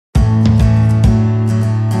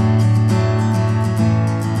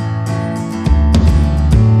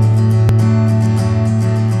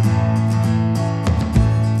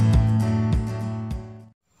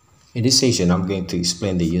In this session, I'm going to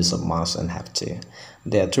explain the use of must and have to.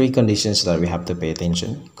 There are three conditions that we have to pay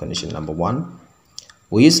attention. Condition number one,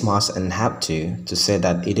 we use must and have to say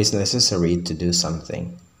that it is necessary to do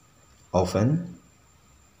something. Often,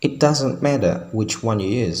 it doesn't matter which one you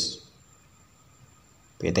use.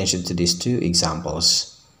 Pay attention to these two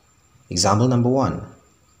examples. Example number one,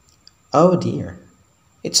 oh dear,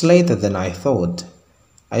 it's later than I thought.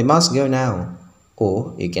 I must go now.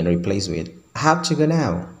 Or you can replace with, I have to go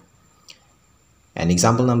now. And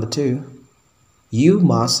example number two, you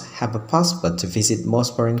must have a passport to visit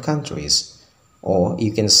most foreign countries. Or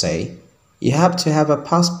you can say, you have to have a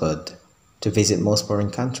passport to visit most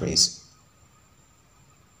foreign countries.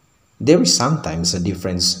 There is sometimes a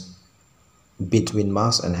difference between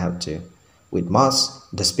must and have to. With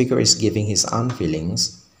must, the speaker is giving his own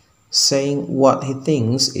feelings, saying what he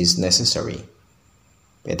thinks is necessary.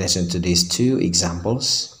 Pay attention to these two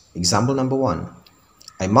examples. Example number one,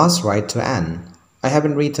 I must write to Anne. I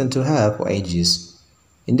haven't written to her for ages.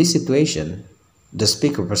 In this situation, the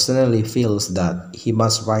speaker personally feels that he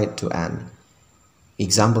must write to Anne.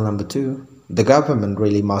 Example number two, the government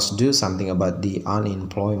really must do something about the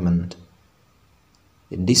unemployment.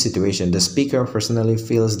 In this situation, the speaker personally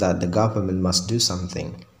feels that the government must do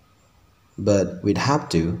something. But with have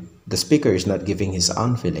to, the speaker is not giving his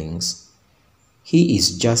own feelings. He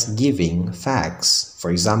is just giving facts.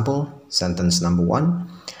 For example, sentence number one,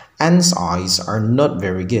 Anne's eyes are not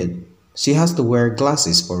very good. She has to wear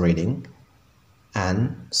glasses for reading.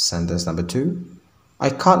 And sentence number two,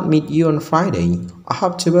 I can't meet you on Friday. I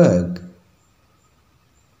have to work.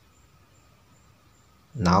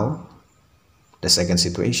 Now, the second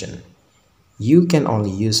situation. You can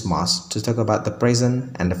only use must to talk about the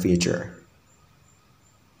present and the future.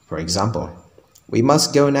 For example, we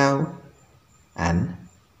must go now. And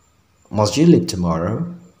must you leave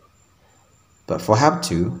tomorrow? But for have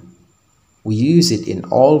to, we use it in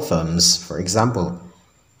all forms. For example,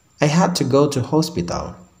 I had to go to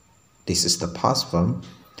hospital. This is the past form.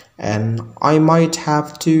 And I might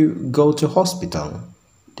have to go to hospital,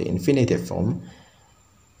 the infinitive form.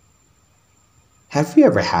 Have you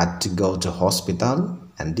ever had to go to hospital?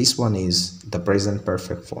 And this one is the present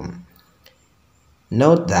perfect form.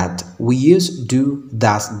 Note that we use do,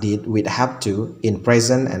 does, did with have to in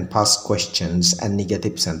present and past questions and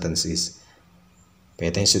negative sentences. Pay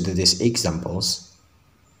attention to these examples.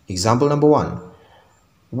 Example number one,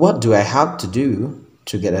 what do I have to do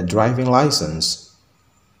to get a driving license?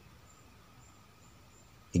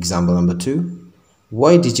 Example number two,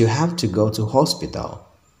 why did you have to go to hospital?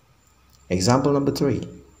 Example number three,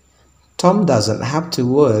 Tom doesn't have to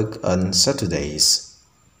work on Saturdays.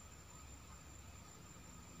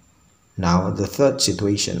 Now, the third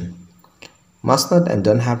situation. Must not and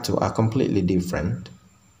don't have to are completely different.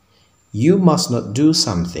 You must not do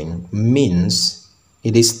something means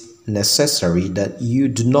it is necessary that you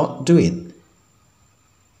do not do it.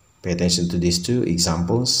 Pay attention to these two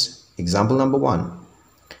examples. Example number one.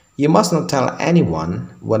 You must not tell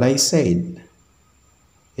anyone what I said.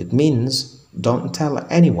 It means don't tell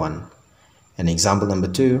anyone. And example number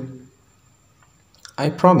two. I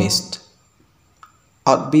promised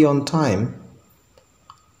I'd be on time.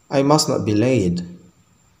 I must not be late.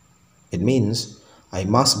 It means I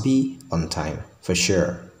must be on time for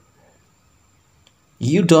sure.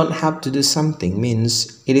 You don't have to do something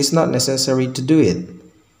means it is not necessary to do it.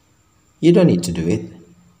 You don't need to do it.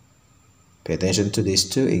 Pay attention to these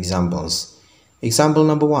two examples. Example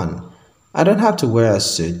number one, I don't have to wear a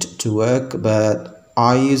suit to work, but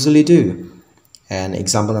I usually do. And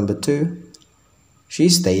example number two, she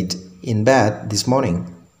stayed in bed this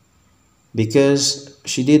morning because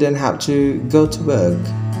she didn't have to go to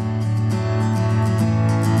work.